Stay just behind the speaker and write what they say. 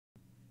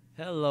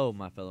Hello,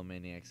 my fellow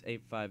maniacs.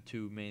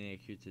 852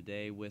 Maniac here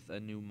today with a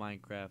new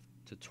Minecraft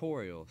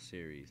tutorial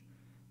series.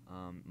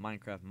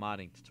 Minecraft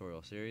modding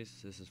tutorial series.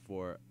 This is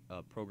for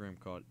a program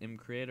called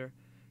MCreator.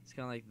 It's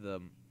kind of like the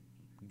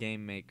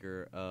game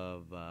maker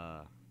of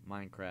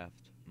Minecraft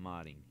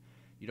modding.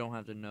 You don't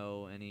have to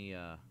know any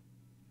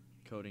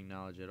coding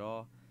knowledge at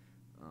all.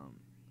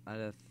 I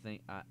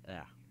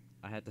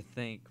had to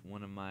thank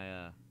one of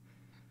my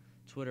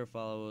Twitter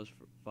followers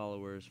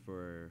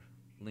for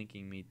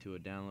linking me to a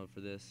download for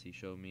this. He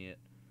showed me it.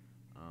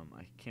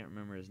 I can't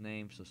remember his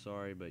name, so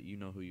sorry, but you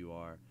know who you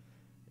are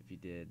if you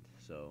did.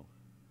 So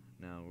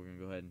now we're gonna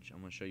go ahead and I'm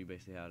gonna show you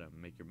basically how to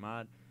make your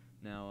mod.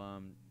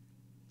 Now,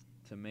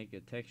 to make a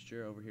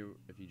texture over here,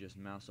 if you just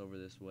mouse over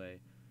this way,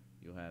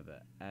 you'll have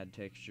a add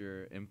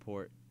texture,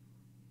 import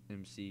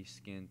MC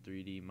skin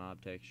 3D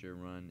mob texture,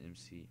 run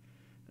MC,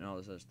 and all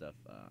this other stuff.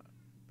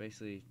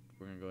 Basically,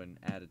 we're gonna go ahead and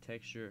add a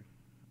texture.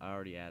 I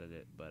already added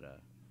it, but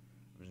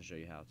I'm gonna show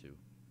you how to.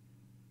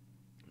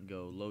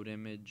 Go load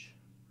image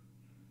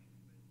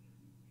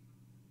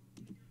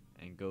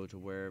and go to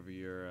wherever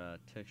your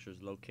texture is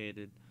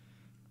located.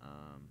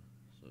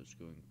 So just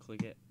go and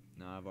click it.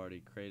 Now I've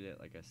already created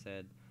it, like I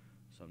said,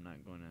 so I'm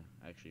not going to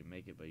actually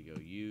make it, but you go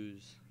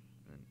use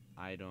and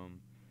item,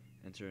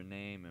 enter a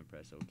name, and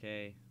press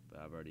OK.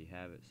 But I've already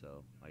have it,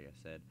 so like I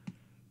said.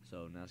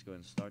 So now let's go ahead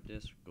and start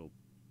this. Go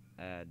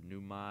add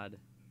new mod.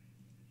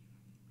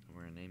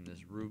 We're gonna name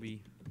this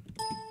Ruby,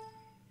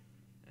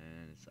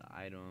 and it's an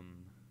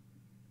item.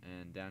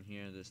 And down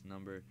here, this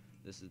number,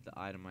 this is the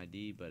item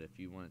ID, but if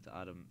you want it to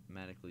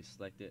automatically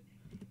select it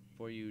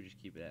for you, just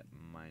keep it at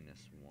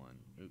 -1.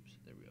 Oops,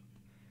 there we go.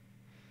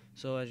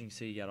 So as you can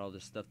see, you got all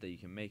this stuff that you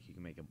can make. You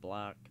can make a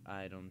block,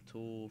 item,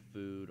 tool,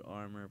 food,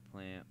 armor,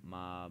 plant,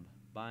 mob,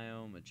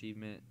 biome,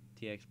 achievement,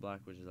 TX block,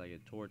 which is like a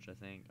torch, I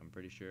think, I'm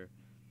pretty sure,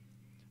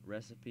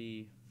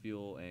 recipe,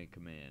 fuel, and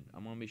command.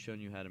 I'm going to be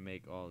showing you how to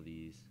make all of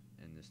these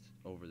in this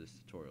over this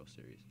tutorial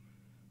series.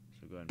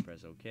 So go ahead and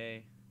press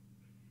OK.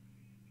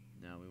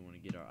 Now we want to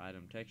get our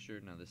item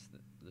texture. Now this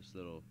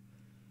little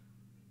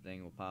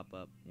thing will pop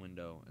up,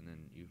 window, and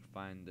then you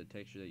find the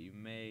texture that you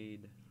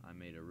made. I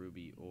made a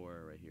ruby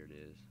ore, right here it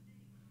is.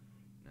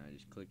 Now I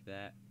just click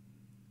that,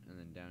 and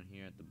then down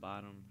here at the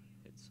bottom,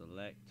 hit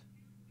select,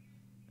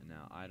 and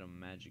now item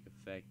magic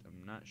effect.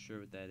 I'm not sure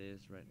what that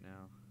is right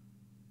now.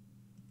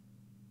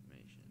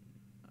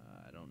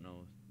 I don't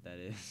know what that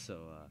is,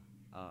 so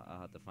I'll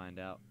have to find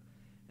out,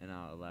 and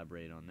I'll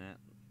elaborate on that.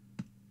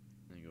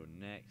 Then go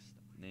next,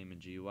 name and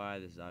GUI.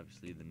 This is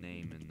obviously the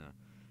name and the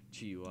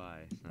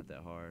GUI. It's not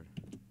that hard.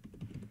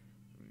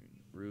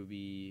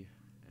 Ruby,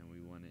 and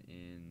we want it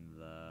in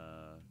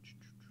the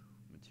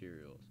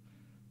materials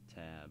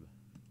tab,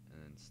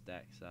 and then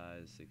stack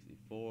size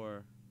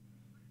 64,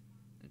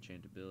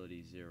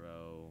 enchantability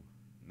 0,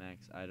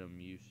 max item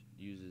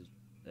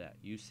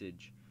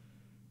usage.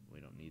 We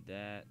don't need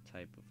that.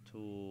 Type of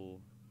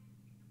tool,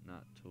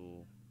 not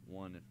tool.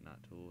 1 if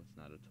not tool. It's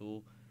not a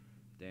tool.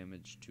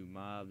 Damage to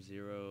mob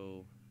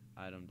 0.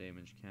 Item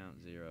damage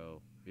count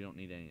 0. We don't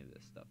need any of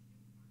this stuff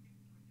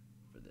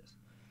for this.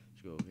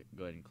 Just go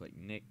ahead and click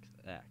next.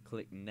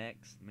 Click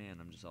next. Man,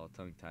 I'm just all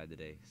tongue-tied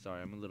today.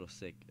 Sorry, I'm a little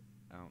sick.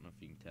 I don't know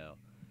if you can tell.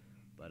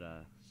 But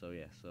so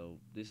yeah, so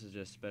this is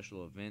just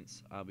special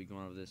events. I'll be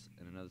going over this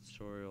in another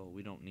tutorial.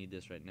 We don't need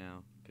this right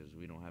now because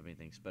we don't have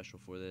anything special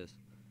for this.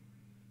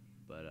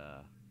 But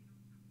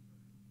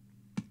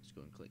let's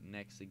go and click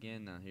next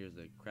again. Now here's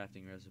the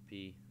crafting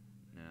recipe.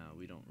 Now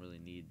we don't really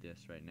need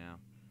this right now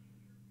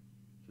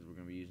because we're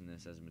going to be using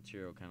this as a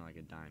material, kind of like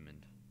a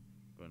diamond.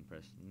 Go ahead and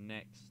press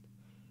next.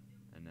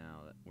 And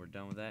now that we're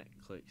done with that,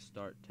 click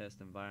start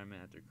test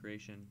environment after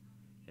creation,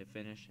 hit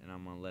finish, and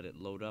I'm going to let it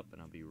load up,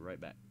 and I'll be right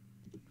back.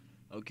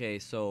 Okay,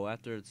 so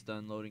after it's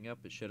done loading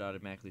up, it should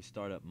automatically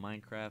start up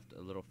Minecraft,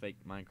 a little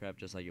fake Minecraft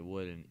just like it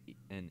would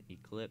in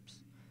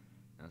Eclipse.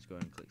 Now let's go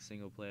ahead and click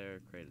single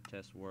player, create a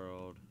test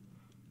world,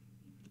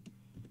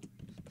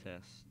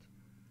 test,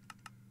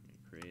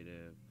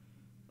 creative,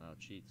 allow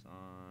cheats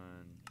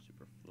on,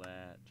 super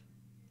flat.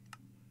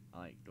 I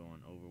like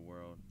doing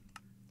overworld.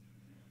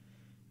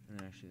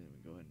 And actually, let me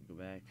go ahead and go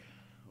back,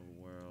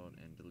 overworld,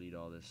 and delete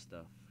all this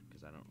stuff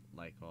because I don't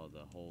like all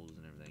the holes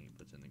and everything it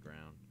puts in the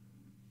ground.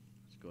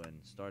 Let's go ahead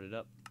and start it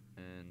up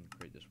and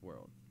create this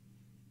world.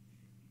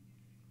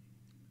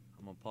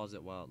 I'm going to pause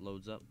it while it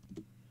loads up.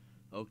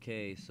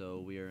 Okay, so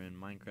we are in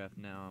Minecraft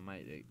now. I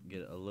might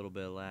get a little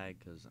bit of lag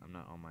because I'm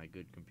not on my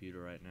good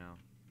computer right now.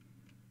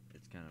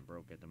 It's kind of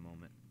broke at the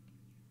moment.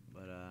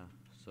 But,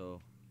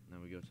 so now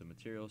we go to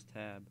Materials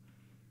tab,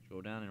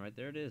 go down, and right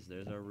there it is.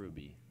 There's our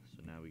ruby.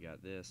 So now we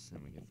got this,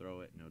 and we can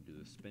throw it, and it'll do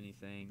the spinny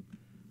thing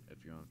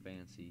if you're on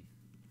fancy.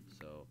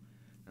 So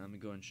now let me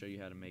go and show you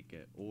how to make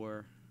it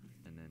ore,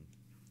 and then,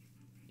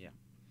 yeah.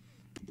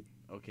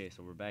 Okay,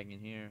 so we're back in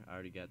here. I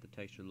already got the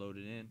texture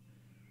loaded in.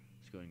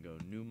 Let's go ahead and go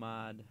new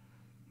mod.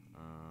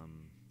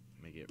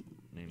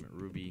 Name it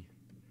Ruby.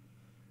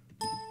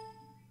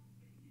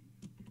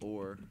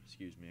 Or,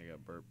 excuse me, I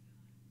got burp.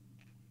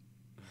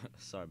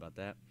 Sorry about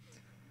that.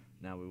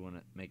 Now we want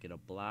to make it a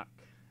block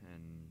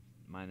and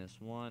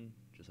 -1,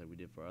 just like we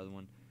did for our other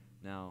one.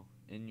 Now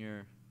in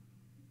your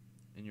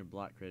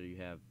block creator you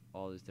have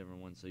all these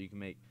different ones, so you can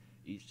make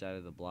each side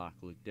of the block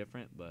look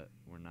different, but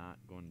we're not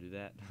going to do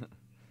that. We're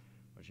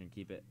just going to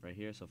keep it right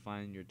here. So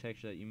find your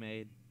texture that you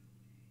made,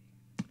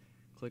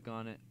 click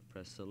on it,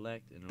 press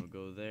select, and it'll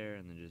go there,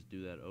 and then just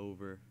do that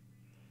over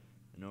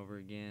and over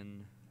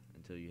again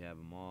until you have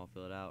them all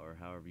filled out, or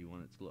however you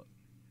want it to look.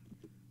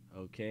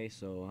 Okay,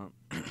 so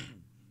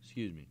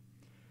excuse me.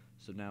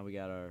 So now we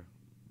got our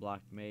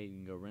block made. You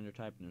can go render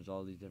type, and there's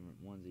all these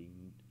different ones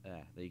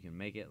that you can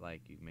make it.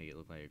 Like you can make it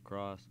look like a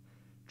cross,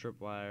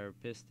 tripwire,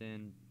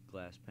 piston,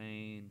 glass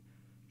pane,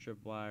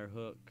 tripwire,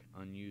 hook,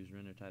 unused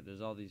render type.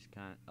 There's all these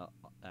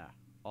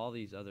all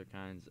these other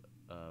kinds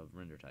of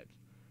render types.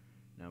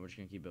 Now we're just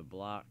gonna keep it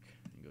block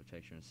and go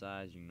texture and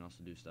size. You can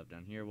also do stuff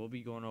down here. We'll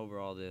be going over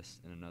all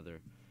this in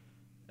another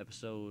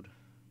episode,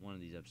 one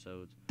of these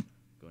episodes.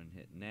 Go ahead and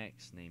hit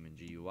next, name in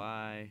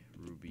GUI,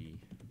 Ruby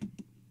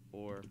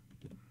or.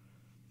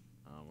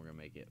 We're gonna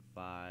make it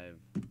 5.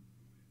 I'm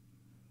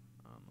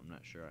not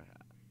sure.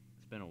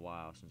 It's been a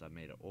while since I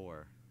made an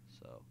or,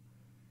 so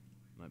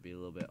might be a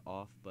little bit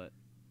off, but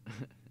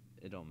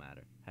it don't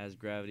matter. Has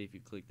gravity. If you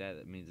click that,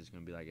 that means it's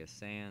gonna be like a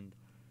sand.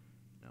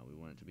 Now we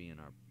want it to be in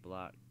our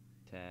block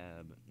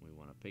tab. We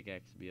want a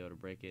pickaxe to be able to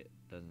break it.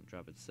 Doesn't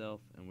drop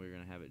itself, and we're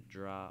gonna have it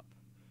drop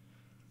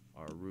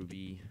our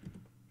ruby.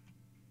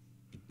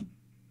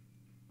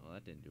 Oh,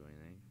 that didn't do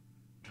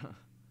anything.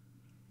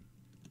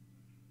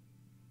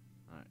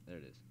 Alright, there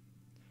it is.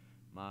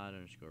 Mod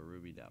underscore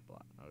ruby dot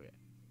block. Okay,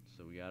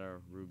 so we got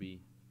our ruby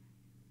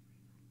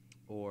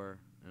ore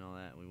and all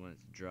that. We want it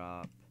to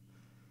drop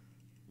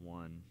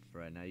 1 for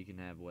right now. You can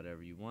have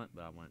whatever you want,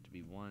 but I want it to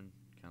be 1,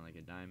 kind of like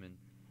a diamond.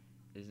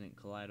 Isn't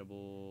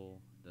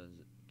collidable.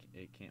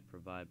 It can't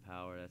provide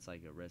power. That's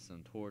like a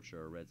redstone torch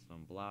or a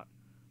redstone block.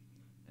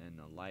 And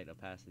a light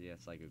opacity.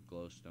 That's like a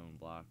glowstone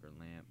block or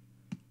lamp.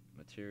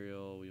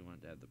 Material. We want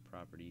it to have the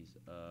properties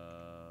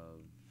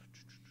of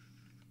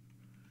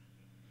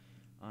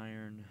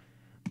iron,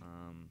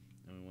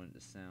 and we want it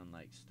to sound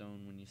like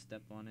stone when you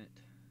step on it,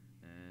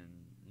 and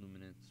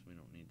luminance, we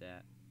don't need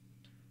that,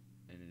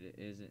 and it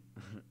isn't.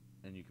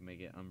 And you can make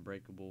it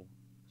unbreakable,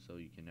 so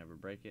you can never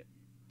break it.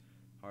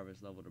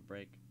 Harvest level to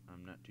break,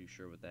 I'm not too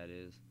sure what that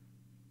is,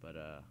 but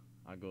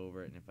I'll go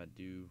over it, and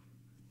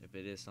if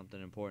it is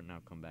something important,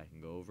 I'll come back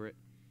and go over it.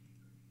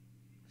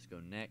 Let's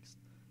go next.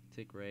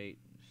 Tick rate,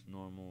 just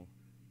normal.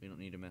 We don't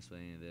need to mess with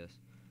any of this.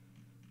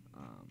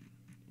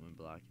 When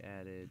block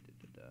added,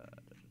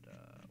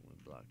 when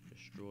block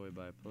destroyed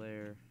by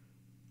player.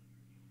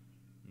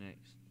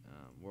 Next,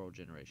 world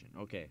generation.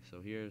 Okay, so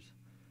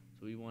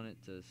we want it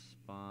to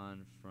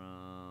spawn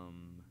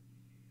from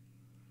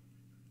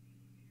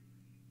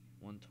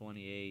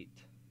 128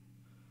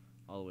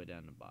 all the way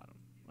down to the bottom.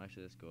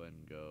 Actually, let's go ahead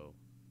and go.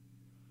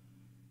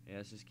 Yeah,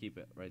 let's just keep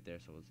it right there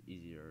so it's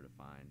easier to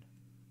find.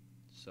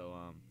 So,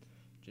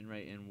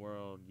 generate in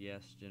world,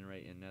 yes.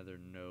 Generate in nether,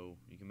 no.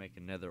 You can make a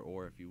nether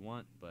ore if you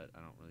want, but I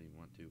don't really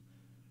want to.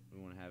 We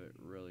want to have it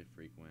really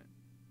frequent.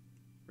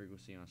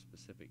 Frequency on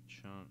specific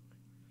chunk.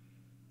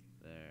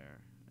 There.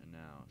 And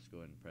now let's go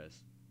ahead and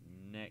press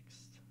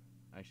next.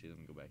 Actually, let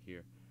me go back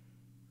here.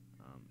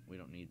 We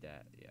don't need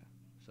that, yeah.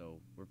 So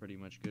we're pretty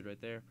much good right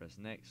there. Press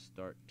next.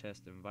 Start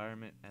test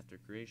environment after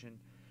creation.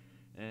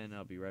 And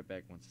I'll be right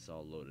back once it's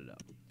all loaded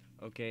up.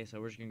 Okay, so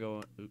we're just gonna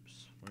go. We're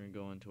gonna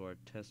go into our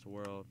test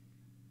world.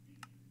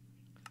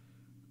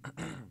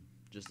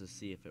 Just to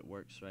see if it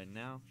works right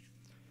now.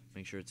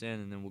 Make sure it's in,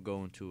 and then we'll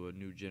go into a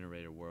new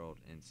generator world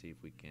and see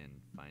if we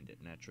can find it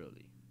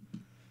naturally.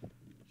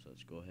 So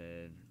let's go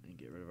ahead and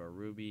get rid of our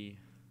ruby.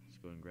 Let's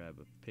go and grab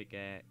a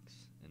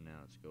pickaxe, and now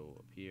let's go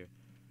up here.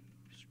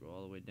 Scroll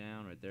all the way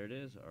down. Right there it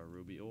is, our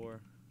ruby ore.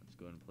 Let's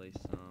go ahead and place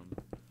some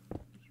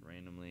just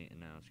randomly, and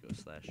now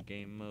let's go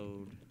 /game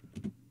mode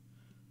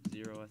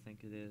 0, I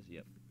think it is.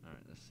 Yep. All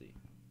right, let's see.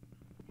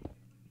 All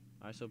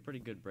right, so pretty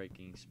good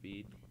breaking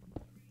speed.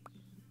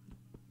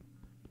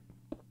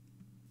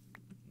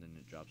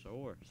 Drops our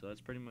ore, so that's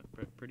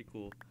pretty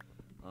cool.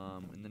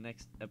 In the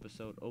next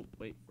episode, oh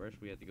wait, first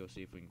we have to go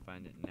see if we can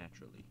find it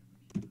naturally.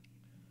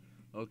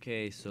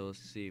 Okay, so let's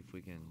see if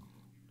we can.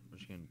 We're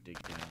just gonna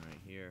dig down right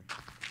here.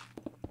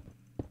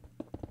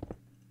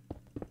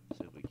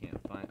 See if we can't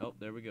find. Oh,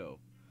 there we go.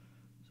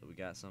 So we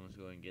got some. Let's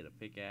go ahead and get a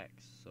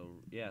pickaxe. So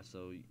yeah,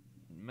 so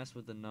mess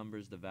with the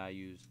numbers, the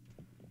values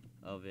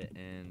of it,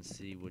 and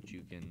see what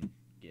you can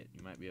get.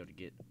 You might be able to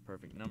get a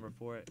perfect number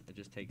for it. It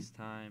just takes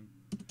time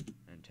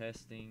and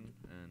testing,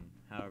 and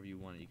however you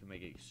want it. You can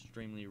make it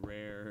extremely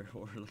rare,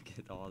 or look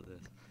at all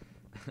this.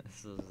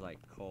 This is like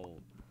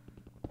coal.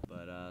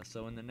 But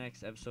so in the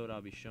next episode,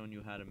 I'll be showing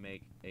you how to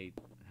make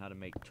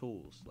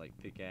tools like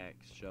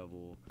pickaxe,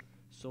 shovel,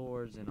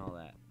 swords, and all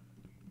that.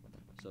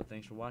 So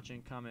thanks for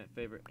watching. Comment,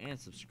 favorite, and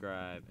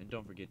subscribe, and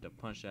don't forget to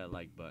punch that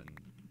like button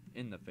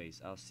in the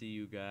face. I'll see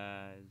you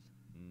guys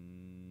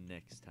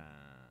next time.